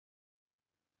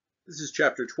This is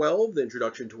Chapter 12, the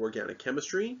Introduction to Organic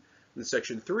Chemistry, and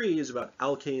Section 3 is about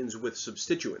alkanes with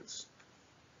substituents.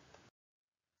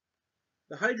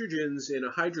 The hydrogens in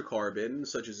a hydrocarbon,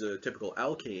 such as a typical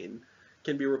alkane,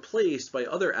 can be replaced by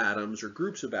other atoms or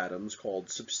groups of atoms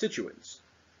called substituents.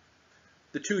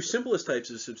 The two simplest types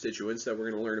of substituents that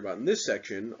we're going to learn about in this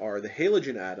section are the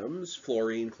halogen atoms,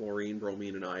 fluorine, chlorine,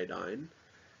 bromine, and iodine,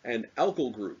 and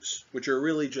alkyl groups, which are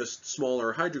really just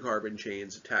smaller hydrocarbon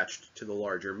chains attached to the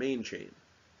larger main chain.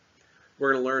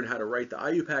 We're going to learn how to write the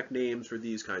IUPAC names for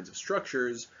these kinds of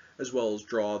structures, as well as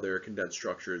draw their condensed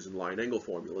structures and line angle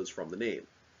formulas from the name.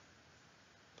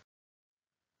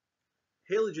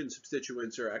 Halogen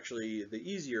substituents are actually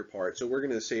the easier part, so we're going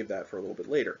to save that for a little bit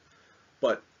later.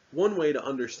 But one way to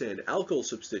understand alkyl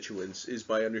substituents is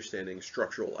by understanding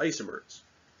structural isomers.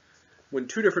 When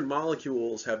two different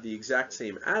molecules have the exact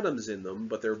same atoms in them,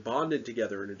 but they're bonded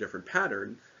together in a different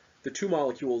pattern, the two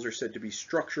molecules are said to be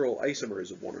structural isomers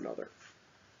of one another.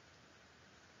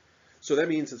 So that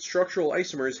means that structural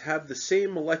isomers have the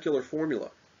same molecular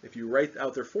formula. If you write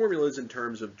out their formulas in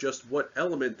terms of just what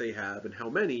element they have and how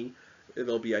many,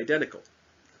 they'll be identical.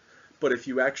 But if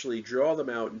you actually draw them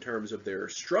out in terms of their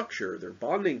structure, their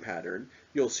bonding pattern,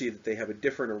 you'll see that they have a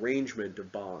different arrangement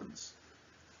of bonds.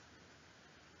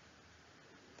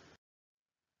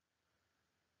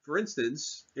 For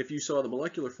instance, if you saw the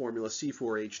molecular formula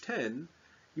C4H10,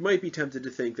 you might be tempted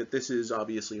to think that this is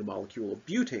obviously a molecule of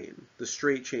butane, the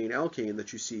straight chain alkane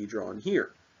that you see drawn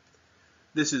here.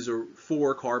 This is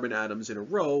 4 carbon atoms in a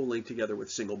row linked together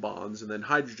with single bonds and then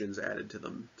hydrogens added to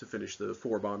them to finish the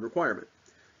 4-bond requirement.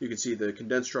 You can see the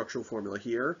condensed structural formula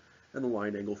here and the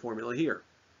line angle formula here.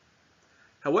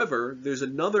 However, there's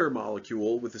another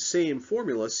molecule with the same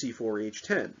formula,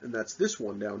 C4H10, and that's this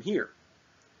one down here.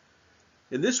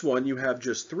 In this one, you have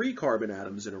just 3 carbon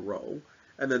atoms in a row,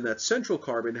 and then that central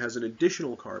carbon has an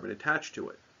additional carbon attached to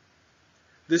it.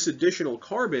 This additional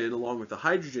carbon, along with the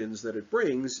hydrogens that it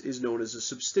brings, is known as a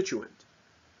substituent.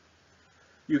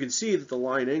 You can see that the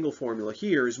line angle formula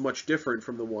here is much different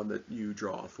from the one that you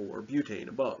draw for butane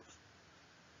above.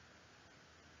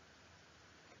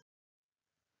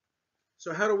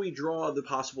 So how do we draw the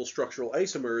possible structural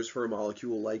isomers for a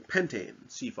molecule like pentane,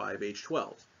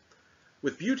 C5H12?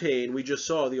 With butane, we just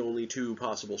saw the only 2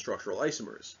 possible structural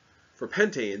isomers. For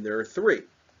pentane, there are 3.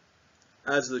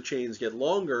 As the chains get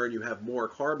longer and you have more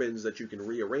carbons that you can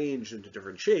rearrange into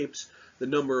different shapes, the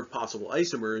number of possible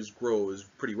isomers grows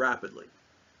pretty rapidly.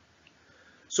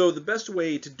 So the best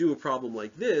way to do a problem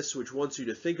like this, which wants you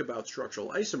to think about structural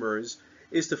isomers,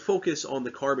 is to focus on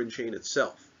the carbon chain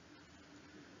itself.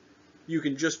 You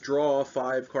can just draw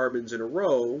 5 carbons in a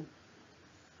row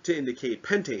to indicate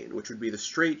pentane, which would be the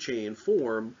straight chain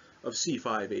form of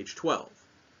C5H12.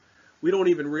 We don't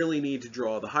even really need to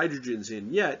draw the hydrogens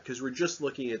in yet because we're just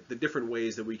looking at the different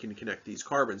ways that we can connect these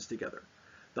carbons together.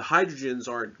 The hydrogens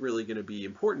aren't really going to be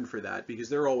important for that because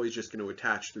they're always just going to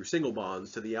attach through single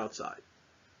bonds to the outside.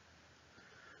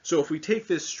 So if we take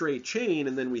this straight chain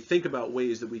and then we think about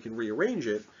ways that we can rearrange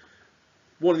it,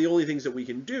 one of the only things that we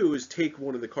can do is take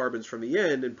one of the carbons from the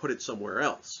end and put it somewhere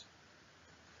else.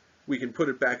 We can put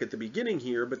it back at the beginning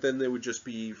here, but then there would just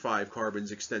be 5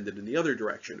 carbons extended in the other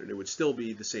direction, and it would still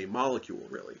be the same molecule,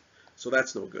 really. So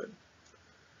that's no good.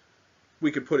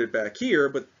 We could put it back here,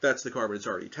 but that's the carbon it's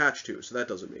already attached to, so that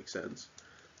doesn't make sense.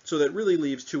 So that really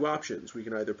leaves 2 options. We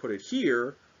can either put it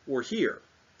here or here.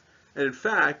 And in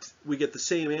fact, we get the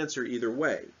same answer either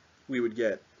way. We would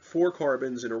get 4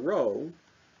 carbons in a row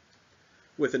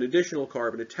with an additional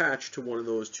carbon attached to one of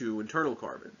those 2 internal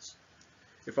carbons.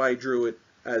 If I drew it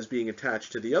as being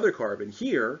attached to the other carbon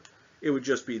here, it would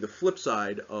just be the flip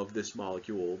side of this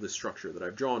molecule, this structure that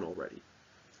I've drawn already.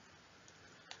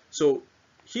 So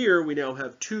here we now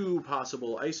have 2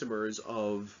 possible isomers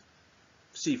of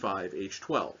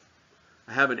C5H12.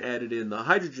 I haven't added in the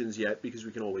hydrogens yet because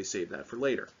we can always save that for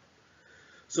later.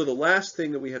 So the last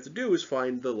thing that we have to do is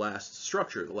find the last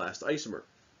structure, the last isomer.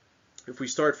 If we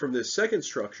start from this second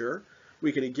structure,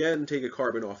 we can again take a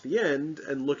carbon off the end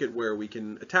and look at where we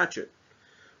can attach it.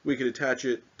 We could attach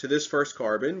it to this first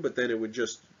carbon, but then it would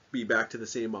just be back to the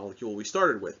same molecule we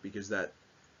started with because that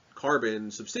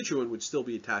carbon substituent would still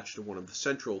be attached to one of the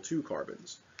central 2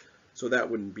 carbons. So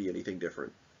that wouldn't be anything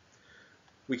different.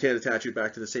 We can't attach it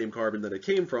back to the same carbon that it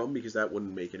came from because that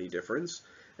wouldn't make any difference.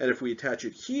 And if we attach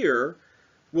it here,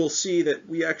 we'll see that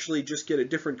we actually just get a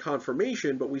different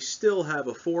conformation, but we still have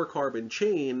a 4-carbon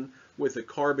chain with a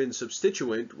carbon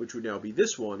substituent, which would now be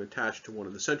this one, attached to one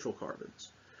of the central carbons.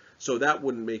 So that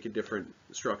wouldn't make a different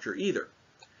structure either.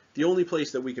 The only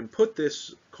place that we can put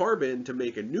this carbon to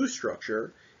make a new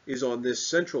structure is on this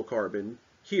central carbon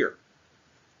here.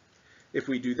 If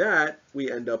we do that,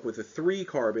 we end up with a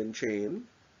 3-carbon chain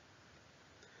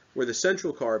where the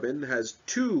central carbon has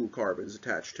 2 carbons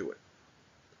attached to it.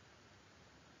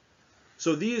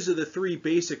 So these are the 3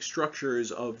 basic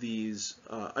structures of these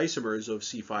isomers of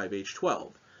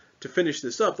C5H12. To finish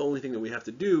this up, the only thing that we have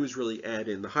to do is really add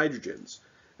in the hydrogens.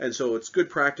 And so it's good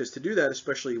practice to do that,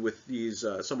 especially with these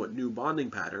somewhat new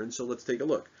bonding patterns. So let's take a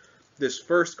look. This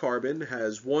first carbon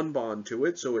has 1 bond to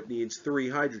it, so it needs 3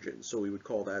 hydrogens. So we would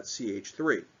call that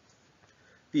CH3.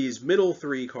 These middle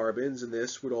 3 carbons in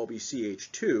this would all be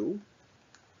CH2.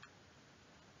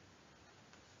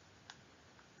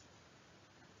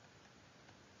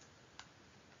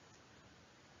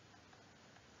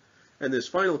 And this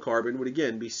final carbon would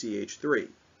again be CH3.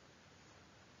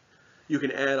 You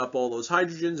can add up all those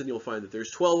hydrogens and you'll find that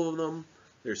there's 12 of them.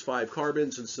 There's 5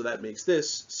 carbons, and so that makes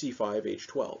this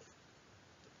C5H12.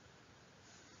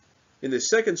 In this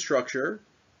second structure,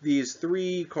 these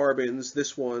 3 carbons,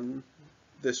 this one,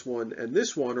 and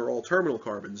this one are all terminal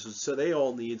carbons, so they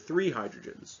all need 3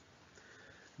 hydrogens.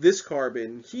 This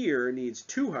carbon here needs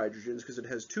 2 hydrogens because it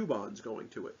has 2 bonds going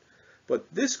to it. But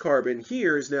this carbon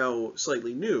here is now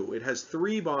slightly new. It has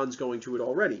 3 bonds going to it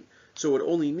already, so it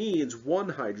only needs 1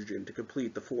 hydrogen to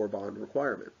complete the 4-bond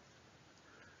requirement.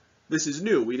 This is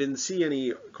new. We didn't see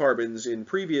any carbons in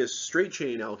previous straight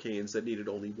chain alkanes that needed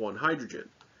only 1 hydrogen.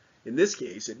 In this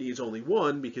case, it needs only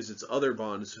 1 because its other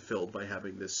bond is fulfilled by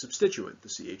having this substituent, the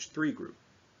CH3 group.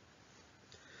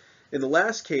 In the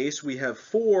last case, we have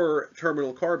 4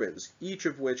 terminal carbons, each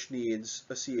of which needs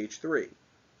a CH3.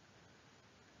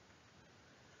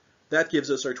 That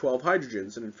gives us our 12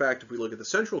 hydrogens, and in fact, if we look at the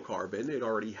central carbon, it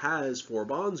already has 4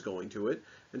 bonds going to it,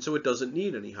 and so it doesn't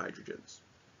need any hydrogens.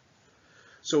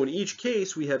 So in each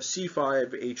case, we have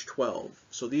C5H12.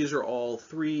 So these are all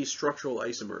 3 structural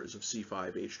isomers of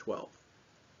C5H12.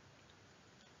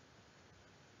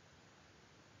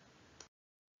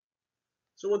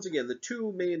 So once again, the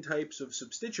 2 main types of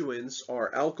substituents are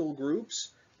alkyl groups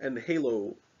and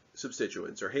halo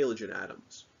substituents, or halogen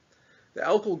atoms. The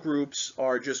alkyl groups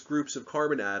are just groups of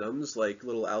carbon atoms, like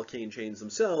little alkane chains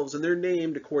themselves, and they're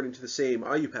named according to the same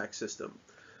IUPAC system.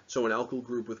 So an alkyl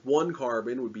group with 1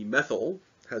 carbon would be methyl,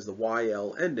 has the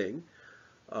YL ending.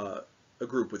 A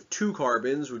group with 2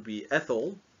 carbons would be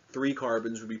ethyl, 3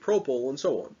 carbons would be propyl, and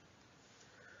so on.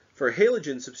 For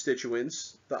halogen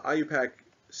substituents, the IUPAC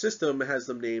system has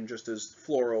them named just as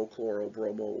fluoro, chloro,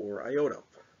 bromo, or iodo.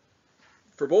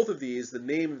 For both of these, the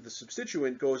name of the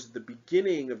substituent goes at the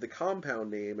beginning of the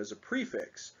compound name as a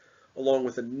prefix, along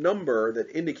with a number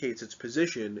that indicates its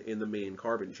position in the main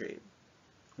carbon chain.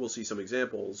 We'll see some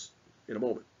examples in a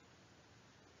moment.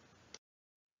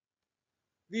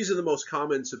 These are the most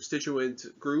common substituent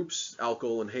groups,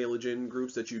 alkyl and halogen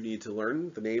groups, that you need to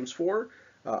learn the names for.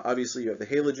 Obviously, you have the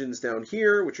halogens down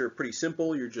here, which are pretty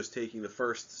simple. You're just taking the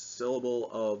first syllable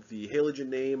of the halogen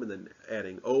name and then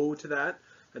adding O to that,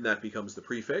 and that becomes the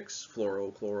prefix,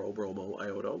 fluoro, chloro, bromo,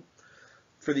 iodo.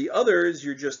 For the others,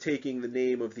 you're just taking the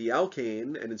name of the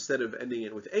alkane, and instead of ending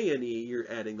it with ANE,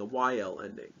 you're adding the YL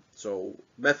ending. So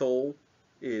methyl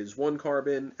is 1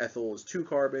 carbon, ethyl is 2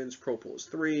 carbons, propyl is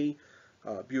 3,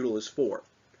 butyl is 4.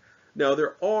 Now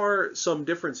there are some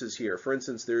differences here. For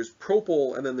instance, there's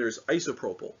propyl and then there's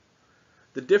isopropyl.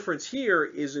 The difference here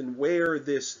is in where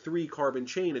this 3-carbon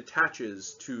chain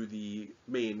attaches to the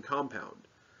main compound.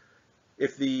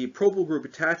 If the propyl group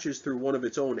attaches through one of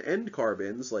its own end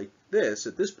carbons, like this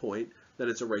at this point, then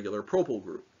it's a regular propyl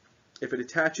group. If it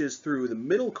attaches through the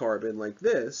middle carbon like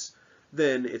this,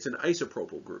 then it's an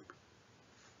isopropyl group.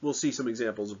 We'll see some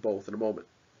examples of both in a moment.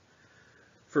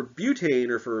 For butane,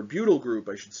 or for a butyl group,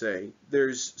 I should say,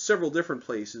 there's several different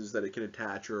places that it can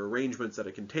attach, or arrangements that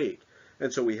it can take.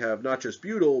 And so we have not just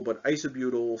butyl, but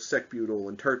isobutyl, secbutyl,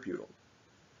 and tertbutyl.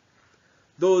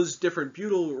 Those different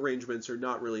butyl arrangements are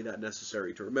not really that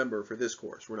necessary to remember for this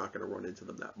course. We're not going to run into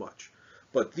them that much.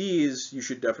 But these you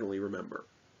should definitely remember,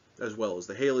 as well as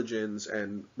the halogens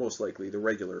and most likely the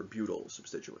regular butyl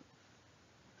substituent.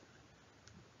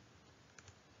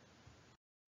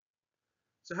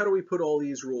 So how do we put all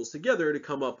these rules together to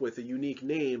come up with a unique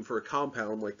name for a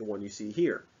compound like the one you see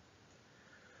here?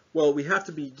 Well, we have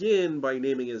to begin by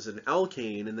naming it as an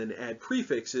alkane and then add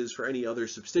prefixes for any other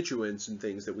substituents and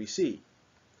things that we see.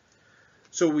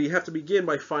 So we have to begin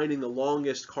by finding the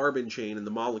longest carbon chain in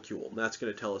the molecule, and that's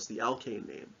going to tell us the alkane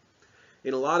name.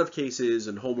 In a lot of cases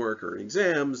in homework or in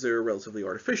exams, they're relatively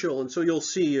artificial, and so you'll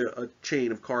see a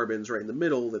chain of carbons right in the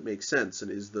middle that makes sense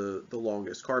and is the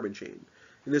longest carbon chain.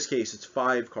 In this case, it's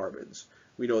 5 carbons.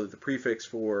 We know that the prefix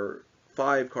for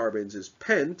 5 carbons is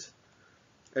pent,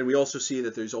 and we also see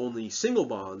that there's only single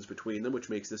bonds between them, which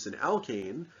makes this an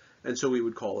alkane. and so we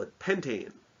would call it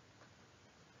pentane.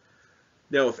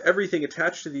 Now, if everything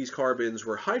attached to these carbons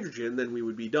were hydrogen, then we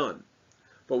would be done.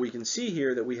 But we can see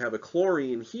here that we have a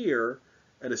chlorine here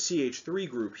and a CH3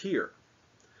 group here.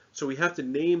 So we have to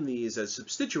name these as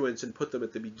substituents and put them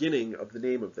at the beginning of the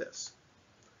name of this.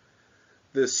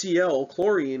 The Cl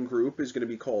chlorine group is going to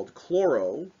be called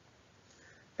chloro,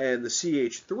 and the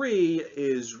CH3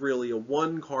 is really a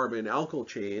one-carbon alkyl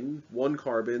chain. One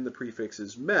carbon, the prefix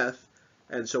is meth,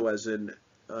 and so as a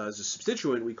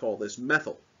substituent we call this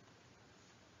methyl.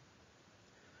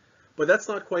 But that's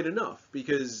not quite enough,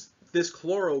 because this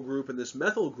chloro group and this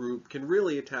methyl group can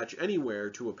really attach anywhere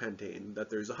to a pentane that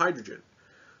there's a hydrogen.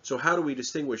 So how do we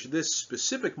distinguish this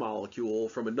specific molecule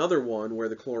from another one where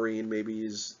the chlorine maybe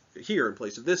is here in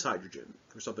place of this hydrogen,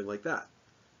 or something like that?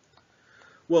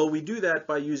 Well, we do that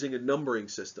by using a numbering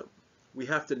system. We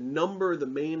have to number the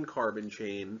main carbon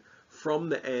chain from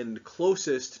the end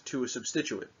closest to a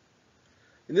substituent.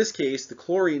 In this case, the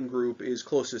chlorine group is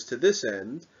closest to this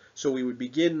end, so we would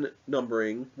begin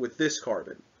numbering with this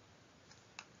carbon.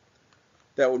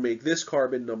 That would make this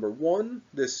carbon number 1,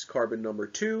 this carbon number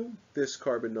 2, this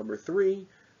carbon number 3,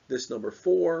 this number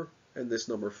 4, and this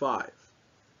number 5.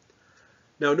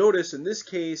 Now notice in this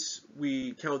case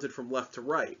we counted from left to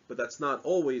right, but that's not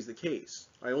always the case.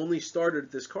 I only started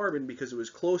at this carbon because it was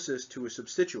closest to a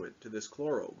substituent, to this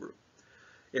chloro group.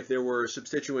 If there were a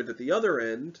substituent at the other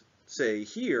end, say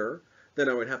here, then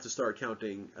I would have to start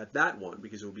counting at that one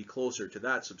because it would be closer to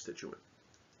that substituent.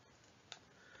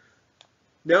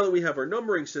 Now that we have our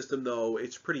numbering system, though,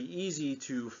 it's pretty easy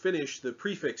to finish the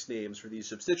prefix names for these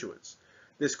substituents.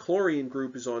 This chlorine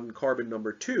group is on carbon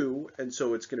number 2, and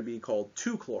so it's going to be called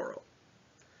 2-chloro.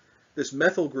 This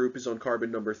methyl group is on carbon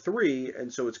number 3,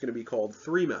 and so it's going to be called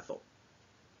 3-methyl.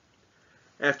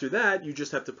 After that, you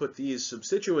just have to put these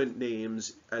substituent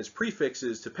names as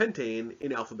prefixes to pentane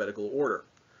in alphabetical order.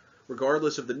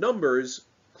 Regardless of the numbers,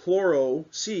 chloro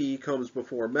C comes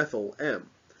before methyl M.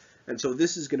 And so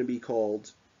this is going to be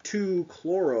called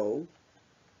 2-chloro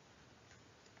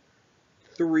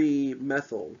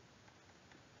 3-methyl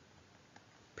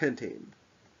pentane.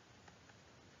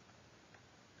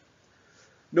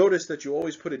 Notice that you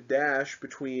always put a dash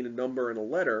between a number and a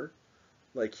letter,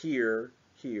 like here,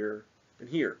 here, and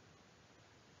here.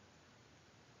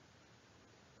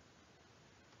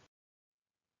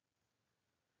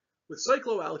 With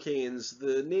cycloalkanes,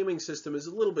 the naming system is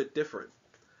a little bit different.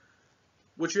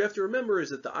 What you have to remember is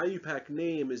that the IUPAC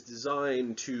name is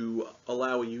designed to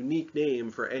allow a unique name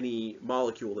for any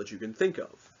molecule that you can think of.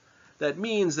 That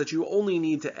means that you only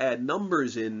need to add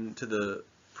numbers into the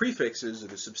prefixes of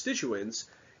the substituents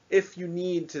if you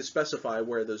need to specify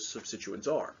where those substituents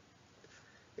are.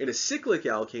 In a cyclic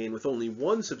alkane with only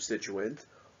one substituent,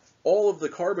 all of the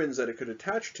carbons that it could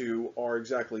attach to are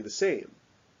exactly the same.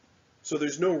 So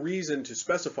there's no reason to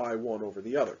specify one over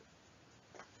the other.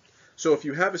 So if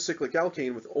you have a cyclic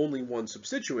alkane with only one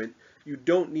substituent, you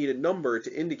don't need a number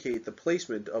to indicate the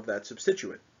placement of that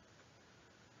substituent.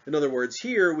 In other words,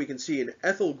 here we can see an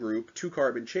ethyl group,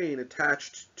 2-carbon chain,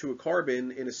 attached to a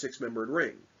carbon in a 6-membered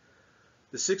ring.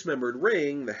 The 6-membered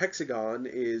ring, the hexagon,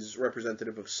 is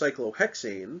representative of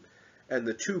cyclohexane, and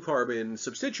the 2-carbon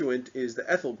substituent is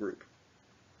the ethyl group.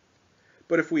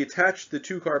 But if we attach the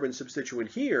 2-carbon substituent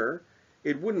here,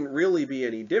 it wouldn't really be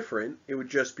any different. It would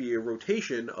just be a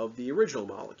rotation of the original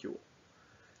molecule.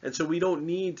 And so we don't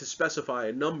need to specify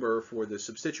a number for the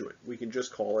substituent. We can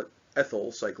just call it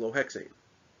ethyl cyclohexane.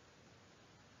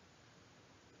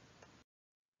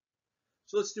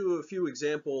 So let's do a few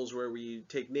examples where we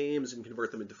take names and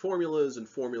convert them into formulas, and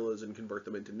formulas and convert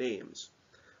them into names.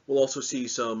 We'll also see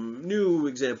some new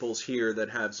examples here that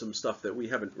have some stuff that we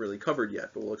haven't really covered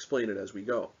yet, but we'll explain it as we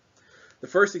go. The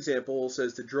first example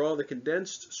says to draw the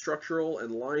condensed structural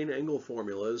and line angle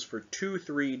formulas for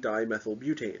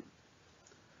 2,3-dimethylbutane.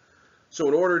 So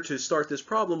in order to start this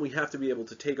problem, we have to be able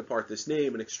to take apart this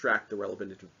name and extract the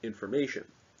relevant information.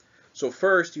 So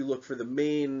first, you look for the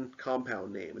main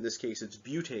compound name. In this case, it's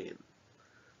butane.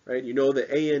 Right? You know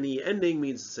the ane ending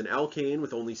means it's an alkane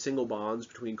with only single bonds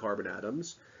between carbon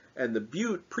atoms, and the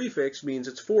but prefix means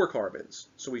it's 4 carbons.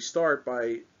 So we start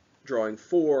by drawing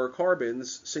 4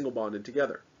 carbons single bonded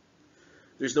together.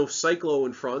 There's no cyclo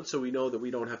in front, so we know that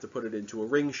we don't have to put it into a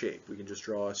ring shape. We can just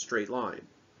draw a straight line.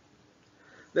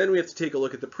 Then we have to take a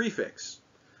look at the prefix.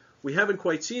 We haven't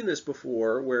quite seen this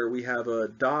before, where we have a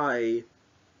di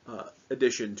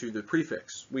addition to the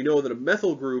prefix. We know that a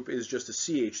methyl group is just a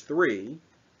CH3,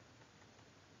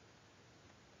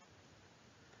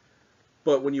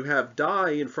 but when you have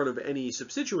di in front of any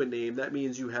substituent name, that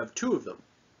means you have 2 of them.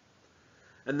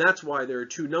 And that's why there are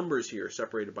 2 numbers here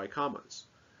separated by commas.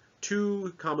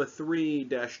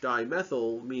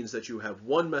 2,3-dimethyl means that you have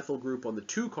one methyl group on the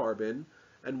 2 carbon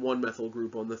and one methyl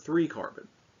group on the 3 carbon.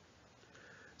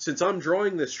 Since I'm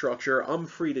drawing this structure, I'm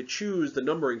free to choose the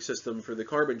numbering system for the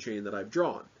carbon chain that I've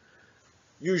drawn.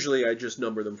 Usually I just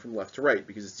number them from left to right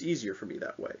because it's easier for me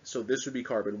that way. So this would be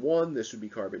carbon 1, this would be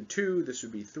carbon 2, this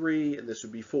would be 3, and this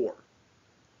would be 4.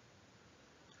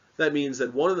 That means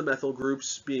that one of the methyl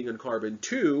groups being on carbon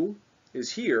 2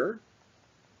 is here,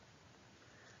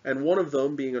 and one of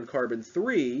them being on carbon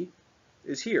 3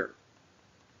 is here.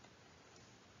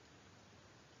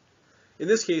 In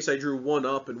this case, I drew one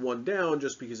up and one down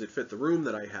just because it fit the room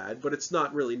that I had, but it's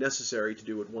not really necessary to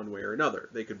do it one way or another.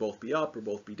 They could both be up or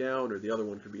both be down, or the other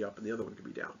one could be up and the other one could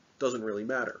be down. Doesn't really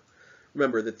matter.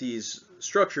 Remember that these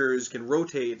structures can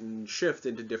rotate and shift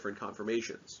into different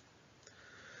conformations.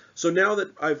 So now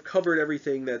that I've covered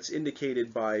everything that's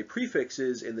indicated by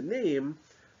prefixes in the name,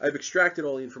 I've extracted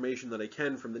all the information that I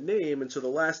can from the name, and so the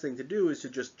last thing to do is to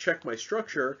just check my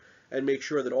structure and make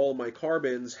sure that all my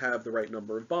carbons have the right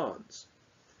number of bonds.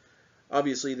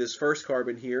 Obviously, this first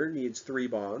carbon here needs 3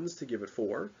 bonds to give it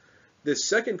 4. This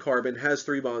second carbon has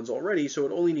 3 bonds already, so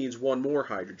it only needs 1 more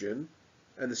hydrogen,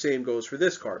 and the same goes for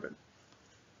this carbon.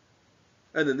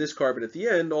 And then this carbon at the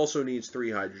end also needs 3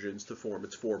 hydrogens to form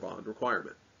its 4-bond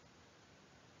requirement.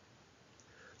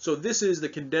 So this is the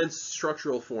condensed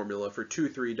structural formula for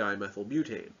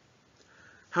 2,3-dimethylbutane.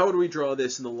 How would we draw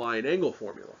this in the line angle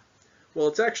formula? Well,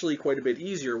 it's actually quite a bit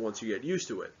easier once you get used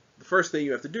to it. The first thing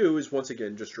you have to do is, once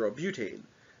again, just draw butane.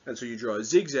 And so you draw a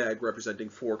zigzag representing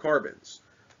 4 carbons.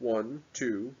 1,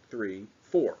 2, 3,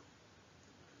 4.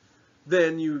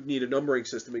 Then you need a numbering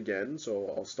system again,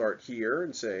 so I'll start here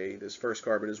and say this first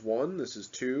carbon is 1, this is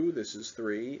 2, this is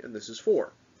 3, and this is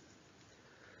 4.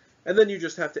 And then you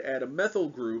just have to add a methyl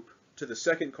group to the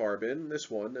second carbon,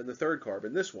 this one, and the third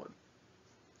carbon, this one.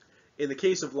 In the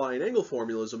case of line angle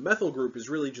formulas, a methyl group is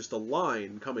really just a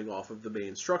line coming off of the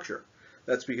main structure.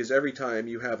 That's because every time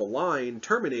you have a line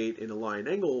terminate in a line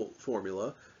angle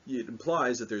formula, it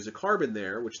implies that there's a carbon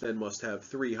there, which then must have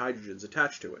 3 hydrogens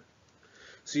attached to it.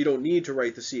 So you don't need to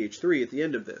write the CH3 at the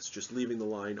end of this. Just leaving the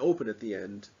line open at the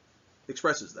end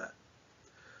expresses that.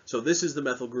 So this is the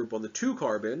methyl group on the 2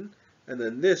 carbon, and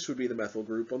then this would be the methyl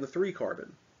group on the 3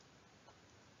 carbon.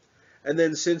 And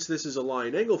then since this is a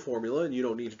line angle formula and you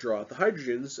don't need to draw out the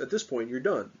hydrogens, at this point you're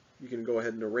done. You can go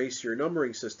ahead and erase your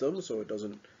numbering system so it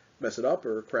doesn't mess it up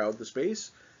or crowd the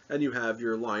space, and you have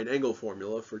your line angle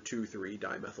formula for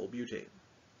 2,3-dimethylbutane.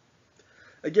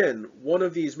 Again, one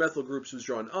of these methyl groups was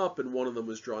drawn up and one of them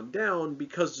was drawn down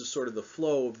because of sort of the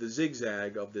flow of the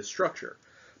zigzag of this structure.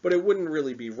 But it wouldn't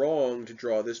really be wrong to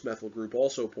draw this methyl group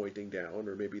also pointing down,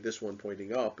 or maybe this one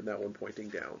pointing up and that one pointing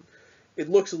down. It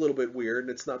looks a little bit weird,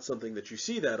 and it's not something that you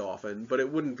see that often, but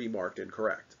it wouldn't be marked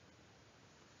incorrect.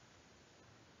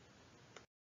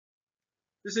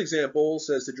 This example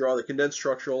says to draw the condensed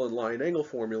structural and line angle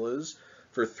formulas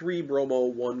for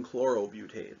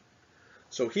 3-bromo-1-chlorobutane.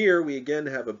 So here we again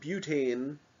have a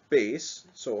butane base,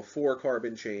 so a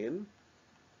 4-carbon chain,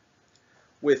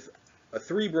 with a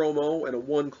 3-bromo and a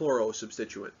 1-chloro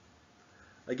substituent.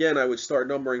 Again, I would start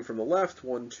numbering from the left,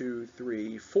 1, 2,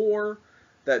 3, 4.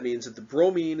 That means that the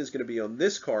bromine is going to be on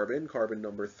this carbon, carbon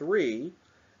number 3,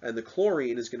 and the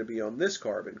chlorine is going to be on this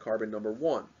carbon, carbon number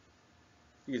 1.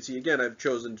 You can see again I've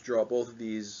chosen to draw both of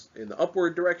these in the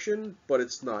upward direction, but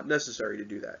it's not necessary to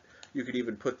do that. You could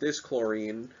even put this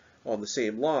chlorine on the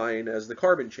same line as the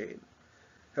carbon chain.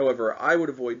 However, I would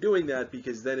avoid doing that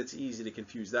because then it's easy to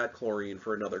confuse that chlorine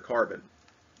for another carbon.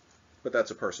 But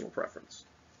that's a personal preference.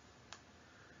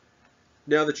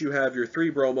 Now that you have your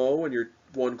 3-bromo and your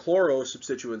 1-chloro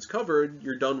substituents covered,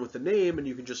 you're done with the name and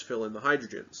you can just fill in the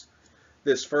hydrogens.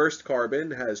 This first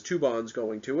carbon has 2 bonds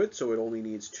going to it, so it only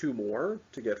needs 2 more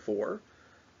to get 4.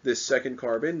 This second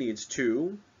carbon needs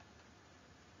 2.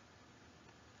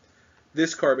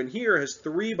 This carbon here has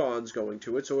 3 bonds going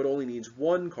to it, so it only needs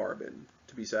 1 carbon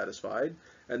to be satisfied.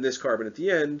 And this carbon at the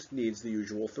end needs the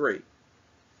usual 3.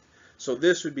 So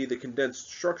this would be the condensed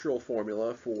structural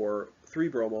formula for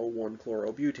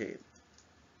 3-bromo-1-chlorobutane.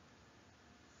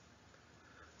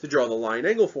 To draw the line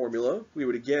angle formula, we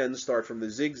would again start from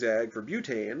the zigzag for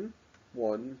butane,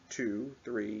 1, 2,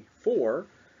 3, 4,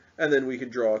 and then we could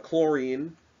draw a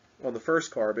chlorine on the first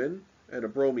carbon and a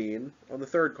bromine on the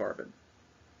third carbon.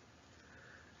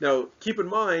 Now, keep in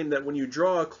mind that when you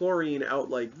draw a chlorine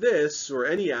out like this, or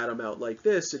any atom out like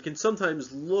this, it can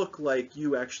sometimes look like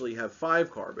you actually have 5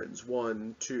 carbons,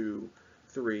 1, 2,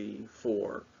 3,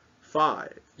 4,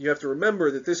 5. You have to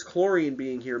remember that this chlorine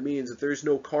being here means that there's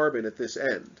no carbon at this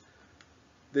end.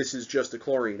 This is just a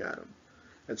chlorine atom.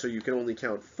 And so you can only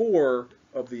count 4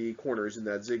 of the corners in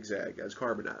that zigzag as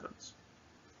carbon atoms.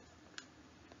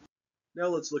 Now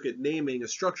let's look at naming a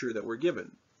structure that we're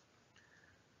given.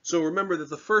 So remember that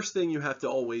the first thing you have to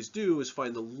always do is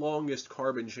find the longest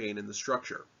carbon chain in the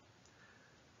structure.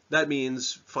 That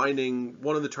means finding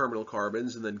one of the terminal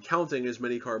carbons and then counting as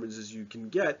many carbons as you can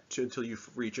get until you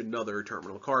reach another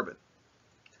terminal carbon.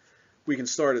 We can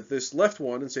start at this left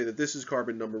one and say that this is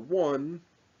carbon number 1,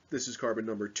 this is carbon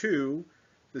number 2,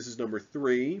 this is number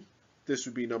 3, this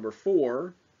would be number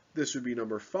 4, this would be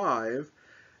number 5,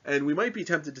 and we might be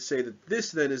tempted to say that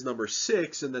this then is number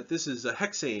 6 and that this is a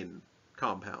hexane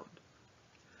compound.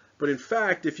 But in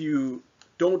fact, if you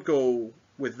don't go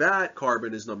with that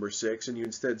carbon as number 6 and you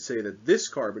instead say that this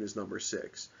carbon is number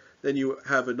 6, then you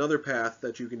have another path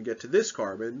that you can get to this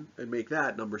carbon and make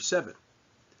that number 7.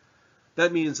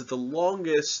 That means that the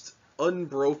longest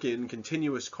unbroken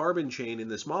continuous carbon chain in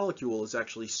this molecule is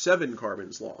actually 7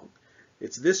 carbons long.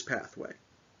 It's this pathway.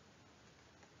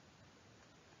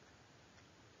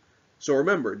 So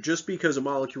remember, just because a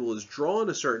molecule is drawn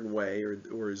a certain way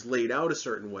or is laid out a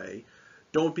certain way,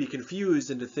 don't be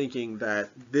confused into thinking that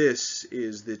this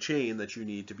is the chain that you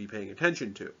need to be paying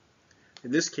attention to.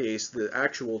 In this case, the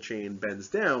actual chain bends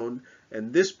down,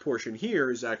 and this portion here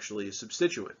is actually a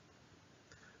substituent.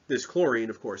 This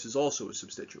chlorine, of course, is also a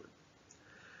substituent.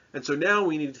 And so now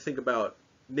we need to think about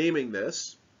naming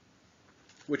this,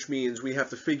 which means we have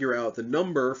to figure out the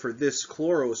number for this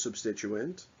chloro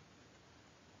substituent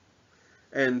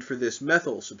and for this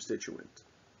methyl substituent.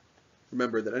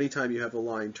 Remember that anytime you have a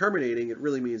line terminating, it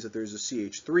really means that there's a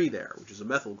CH3 there, which is a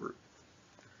methyl group.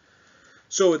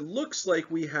 So it looks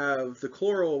like we have the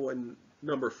chloro in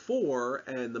number 4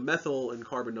 and the methyl in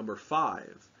carbon number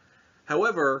 5.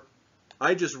 However,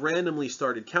 I just randomly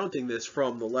started counting this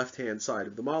from the left-hand side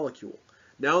of the molecule.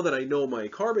 Now that I know my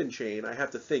carbon chain, I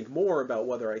have to think more about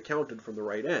whether I counted from the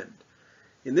right end.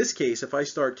 In this case, if I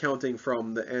start counting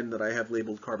from the end that I have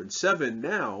labeled carbon 7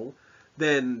 now,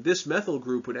 then this methyl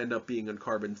group would end up being on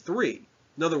carbon 3.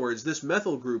 In other words, this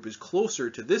methyl group is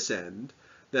closer to this end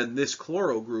than this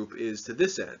chloro group is to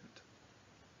this end.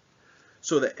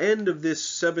 So the end of this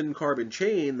 7 carbon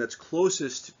chain that's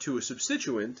closest to a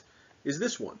substituent is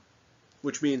this one,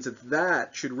 which means that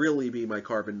that should really be my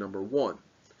carbon number 1.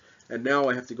 And now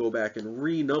I have to go back and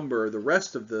renumber the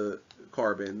rest of the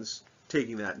carbons,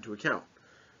 taking that into account.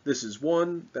 This is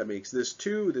 1, that makes this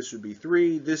 2, this would be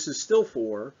 3, this is still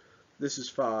 4, this is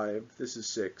 5, this is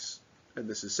 6, and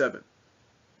this is 7.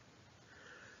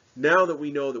 Now that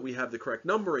we know that we have the correct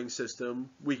numbering system,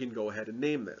 we can go ahead and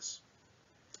name this.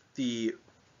 The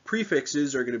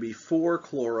prefixes are going to be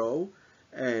 4-chloro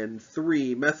and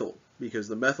 3-methyl, because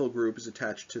the methyl group is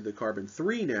attached to the carbon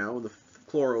 3 now, and the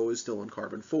chloro is still on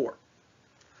carbon 4.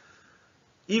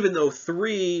 Even though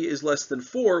 3 is less than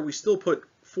 4, we still put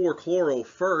 4-chloro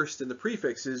first in the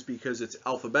prefixes because it's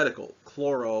alphabetical.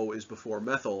 Chloro is before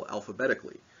methyl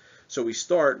alphabetically. So we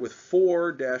start with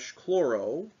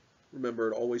 4-chloro. Remember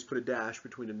to always put a dash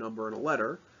between a number and a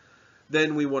letter.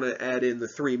 Then we want to add in the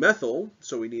 3-methyl,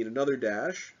 so we need another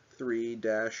dash,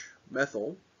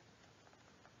 3-methyl.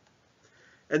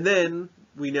 And then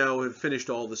we now have finished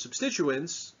all the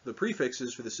substituents, the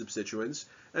prefixes for the substituents,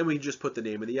 and we just put the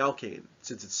name of the alkane.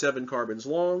 Since it's 7 carbons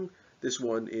long, this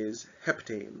one is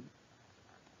heptane.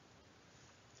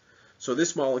 So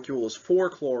this molecule is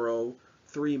 4-chloro,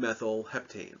 3-methyl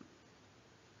heptane.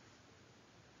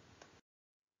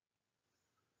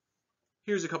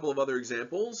 Here's a couple of other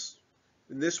examples.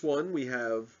 In this one, we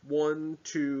have 1,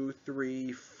 2,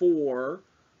 3, 4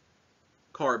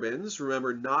 carbons.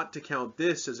 Remember not to count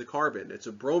this as a carbon. It's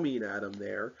a bromine atom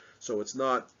there, so it's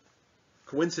not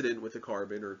coincident with a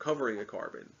carbon or covering a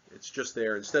carbon. It's just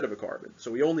there instead of a carbon.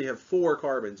 So we only have 4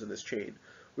 carbons in this chain,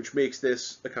 which makes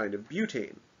this a kind of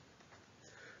butane.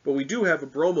 But we do have a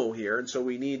bromo here, and so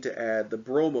we need to add the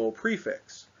bromo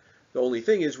prefix. The only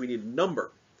thing is we need a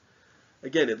number.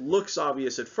 Again, it looks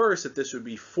obvious at first that this would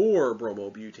be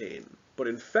 4-bromobutane, but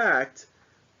in fact,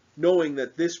 knowing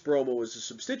that this bromo is a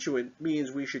substituent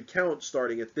means we should count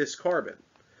starting at this carbon.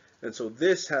 And so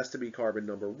this has to be carbon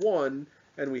number 1,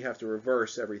 and we have to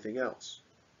reverse everything else.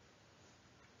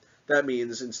 That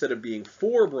means instead of being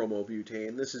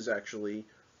 4-bromobutane, this is actually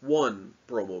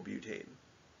 1-bromobutane.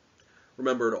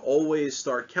 Remember to always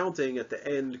start counting at the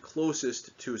end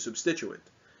closest to a substituent.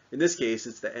 In this case,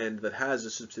 it's the end that has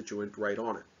a substituent right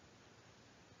on it.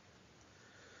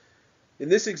 In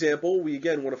this example, we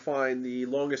again want to find the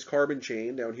longest carbon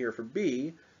chain down here for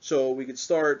B. So we could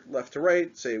start left to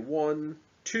right, say 1,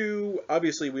 2.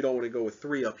 Obviously, we don't want to go with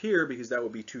 3 up here because that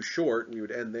would be too short. We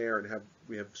would end there and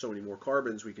we have so many more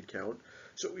carbons we could count.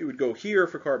 So we would go here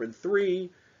for carbon 3,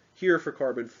 here for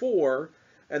carbon 4,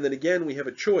 And then again, we have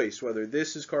a choice whether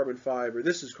this is carbon 5 or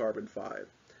this is carbon 5.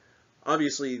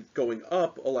 Obviously, going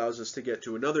up allows us to get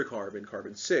to another carbon,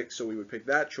 carbon 6, so we would pick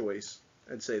that choice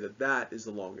and say that that is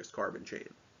the longest carbon chain.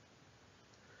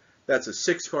 That's a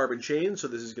 6-carbon chain, so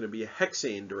this is going to be a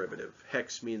hexane derivative.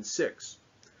 Hex means 6.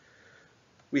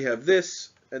 We have this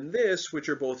and this, which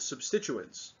are both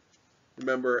substituents.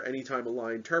 Remember, anytime a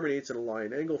line terminates in a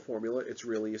line angle formula, it's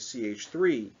really a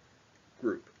CH3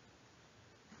 group.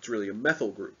 It's really a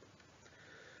methyl group.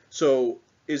 So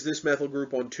is this methyl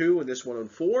group on 2 and this one on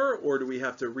 4, or do we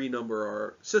have to renumber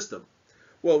our system?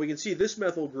 Well, we can see this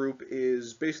methyl group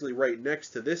is basically right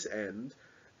next to this end,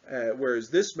 whereas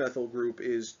this methyl group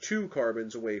is 2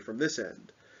 carbons away from this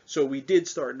end. So we did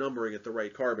start numbering at the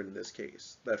right carbon in this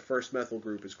case. That first methyl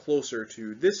group is closer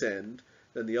to this end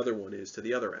than the other one is to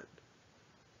the other end.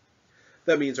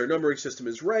 That means our numbering system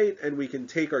is right, and we can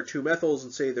take our 2 methyls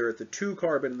and say they're at the 2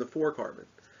 carbon and the 4 carbon.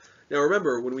 Now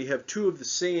remember, when we have 2 of the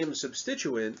same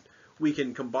substituent, we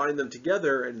can combine them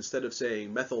together, and instead of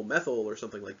saying methyl-methyl or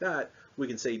something like that, we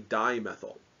can say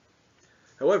dimethyl.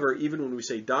 However, even when we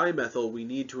say dimethyl, we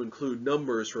need to include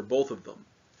numbers for both of them.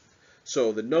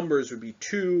 So the numbers would be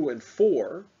 2 and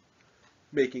 4,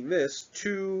 making this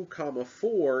 2,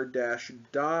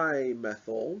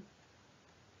 4-dimethyl,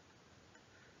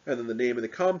 and then the name of the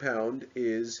compound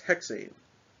is hexane.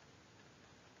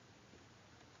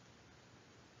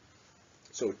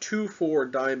 So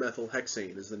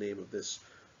 2,4-dimethylhexane is the name of this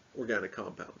organic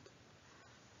compound.